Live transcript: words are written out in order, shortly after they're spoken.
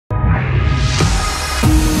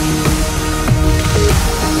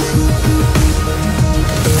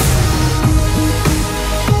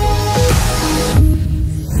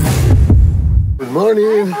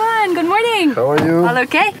morning. Juan, good morning. How are you? All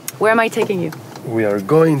okay? Where am I taking you? We are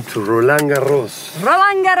going to Roland-Garros.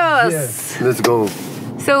 Roland-Garros. Yes, let's go.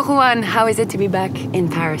 So, Juan, how is it to be back in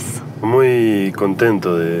Paris? Muy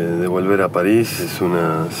contento de volver a París. Es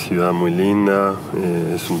una ciudad muy linda.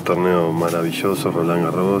 Es un torneo maravilloso,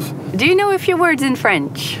 Roland-Garros. Do you know a few words in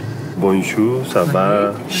French? Bonjour, ça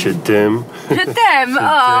va, je t'aime. Je t'aime.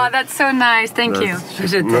 Oh, that's so nice. Thank you.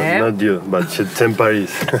 Je t'aime. Not you, but je t'aime Paris.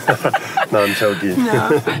 No, I'm joking. No.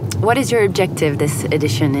 What is your objective this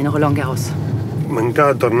edition in Roland-Garros? En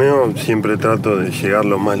cada torneo siempre trato de llegar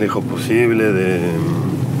lo más lejos posible, de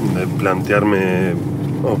plantearme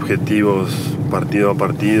objetivos partido a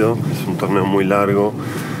partido. Es un torneo muy largo,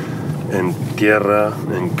 en tierra,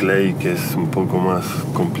 en clay, que es un poco más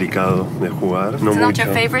complicado de jugar. No It's mucho. not your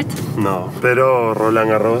favorite? No, pero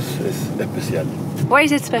Roland-Garros es especial. Why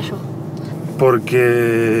is it special?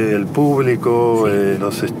 Porque el público,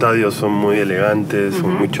 los estadios son muy elegantes,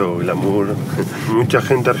 son mucho glamour. Mucha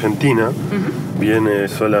gente argentina viene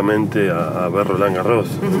solamente a ver Roland-Garros.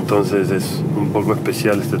 Entonces es un poco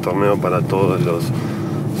especial este torneo para todos los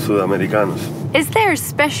sudamericanos. Is there a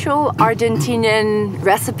special Argentinian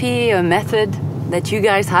recipe or method that you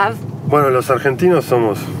guys have? Bueno, los argentinos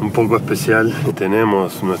somos un poco especial.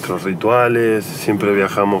 Tenemos nuestros rituales, siempre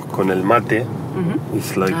viajamos con el mate.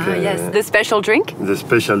 It's like yes, the special drink. the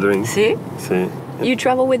special drink. Sí. Sí, You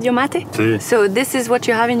travel with your mate? Sí. So this is what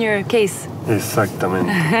you have in your case.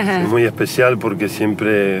 exactamente. Es muy especial porque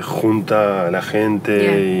siempre junta a la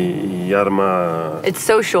gente y arma It's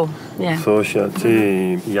social. Yeah. social,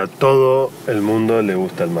 sí, y a todo el mundo le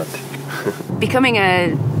gusta el mate. Becoming a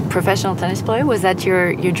professional tennis player, was that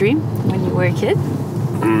your dream when you were a kid?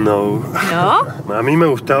 No. No? A mí me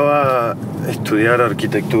gustaba estudiar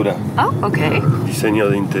arquitectura, Oh, okay. diseño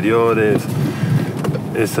de interiores.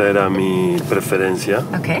 Esa era mi preferencia.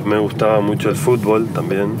 Okay. Me gustaba mucho el fútbol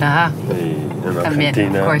también. Ajá. Y en También,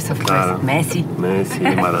 Argentina. of course. claro, Messi. Messi,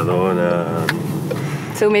 Maradona.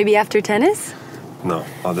 So maybe after tennis? No,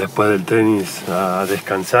 después del tenis a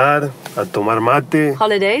descansar, a tomar mate.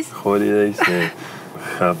 Holidays? Holidays,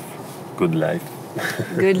 have good life.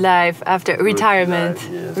 Good life after retirement. life,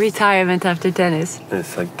 yes. Retirement after tennis.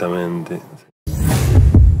 Exactamente.